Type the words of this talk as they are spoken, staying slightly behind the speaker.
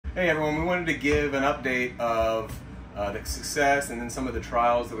Hey everyone, we wanted to give an update of the success and then some of the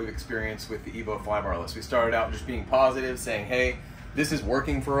trials that we've experienced with the Evo flybarless. We started out just being positive, saying, hey, this is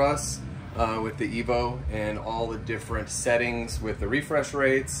working for us with the Evo and all the different settings with the refresh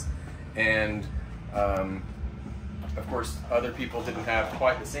rates, and of course other people didn't have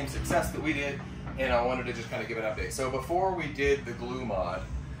quite the same success that we did, and I wanted to just kind of give an update. So before we did the glue mod,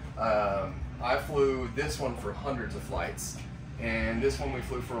 I flew this one for hundreds of flights, and this one we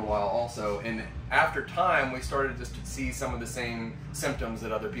flew for a while also, and after time we started just to see some of the same symptoms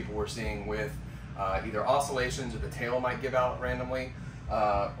that other people were seeing with either oscillations or the tail might give out randomly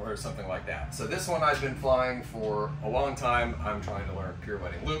or something like that. So this one I've been flying for a long time. I'm trying to learn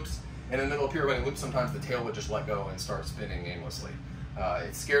pirouetting loops, and in the middle of pirouetting loops sometimes the tail would just let go and start spinning aimlessly.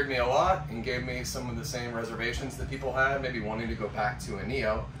 It scared me a lot and gave me some of the same reservations that people had, maybe wanting to go back to a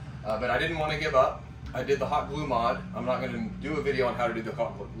Neo, but I didn't want to give up. I did the hot glue mod. I'm not going to do a video on how to do the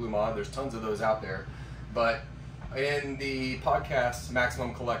hot glue mod. There's tons of those out there. But in the podcast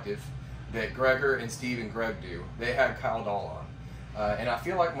Maximum Collective that Gregor and Steve and Greg do, they had Kyle Dahl on. And I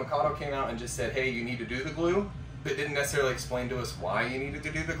feel like Mikado came out and just said, hey, you need to do the glue, but didn't necessarily explain to us why you needed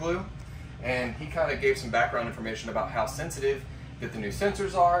to do the glue. And he kind of gave some background information about how sensitive that the new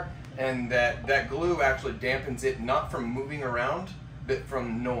sensors are, and that glue actually dampens it, not from moving around, but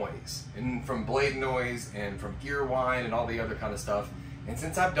from noise, and from blade noise, and from gear whine, and all the other kind of stuff. And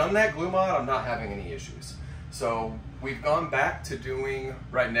since I've done that glue mod, I'm not having any issues. So we've gone back to doing,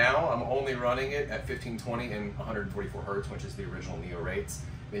 right now, I'm only running it at 1520 and 144 Hertz, which is the original Neo rates.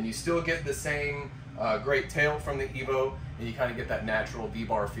 Then you still get the same great tail from the Evo, and you kind of get that natural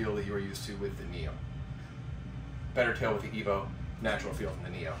Vbar feel that you were used to with the Neo. Better tail with the Evo, natural feel from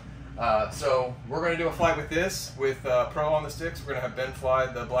the Neo. So we're going to do a flight with this, with Pro on the sticks. We're going to have Ben fly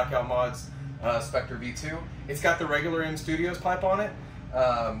the Blackout Mods Spectre V2. It's got the regular M Studios pipe on it,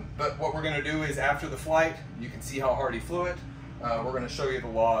 but what we're going to do is after the flight, you can see how hard he flew it. We're going to show you the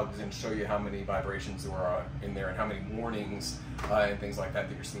logs and show you how many vibrations there were in there and how many warnings and things like that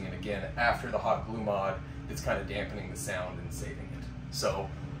that you're seeing again after the hot glue mod that's kind of dampening the sound and saving it. So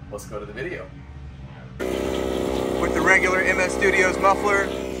let's go to the video. With the regular MS Studios muffler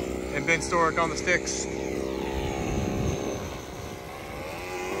and Ben Storick on the sticks.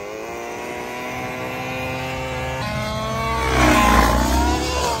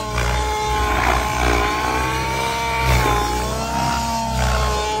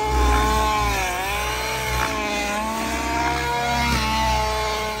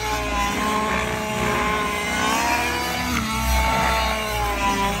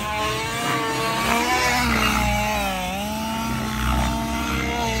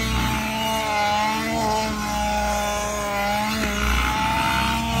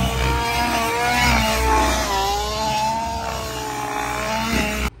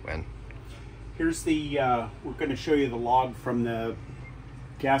 Here's the, we're going to show you the log from the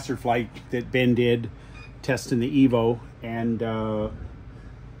gasser flight that Ben did testing the Evo, and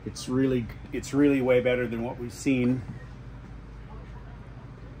it's really way better than what we've seen.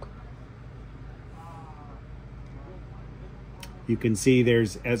 You can see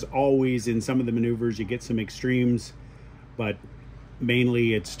there's, as always in some of the maneuvers, you get some extremes, but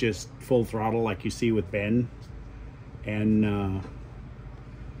mainly it's just full throttle like you see with Ben, and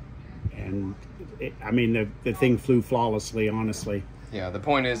I mean, the thing flew flawlessly, honestly. Yeah, the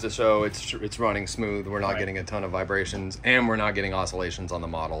point is to show it's running smooth. We're not getting a ton of vibrations, and we're not getting oscillations on the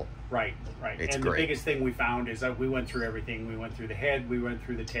model. Right. It's and great. The biggest thing we found is that we went through everything. We went through the head, we went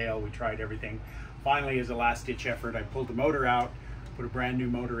through the tail, we tried everything. Finally, as a last-ditch effort, I pulled the motor out, put a brand new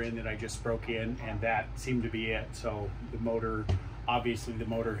motor in that I just broke in, and that seemed to be it. So the motor, obviously the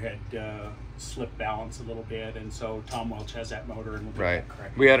motor had slipped balance a little bit, and so Tom Welch has that motor, and we'll get that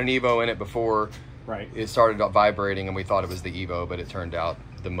correct. We had an Evo in it before. Right. It started vibrating, and we thought it was the Evo, but it turned out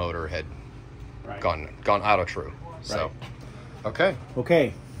the motor had gone out of true. So, okay.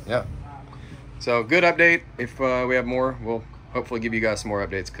 Yeah. So good update. If we have more, we'll hopefully give you guys some more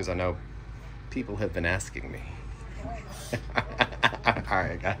updates, because I know people have been asking me. All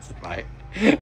right, guys. Bye.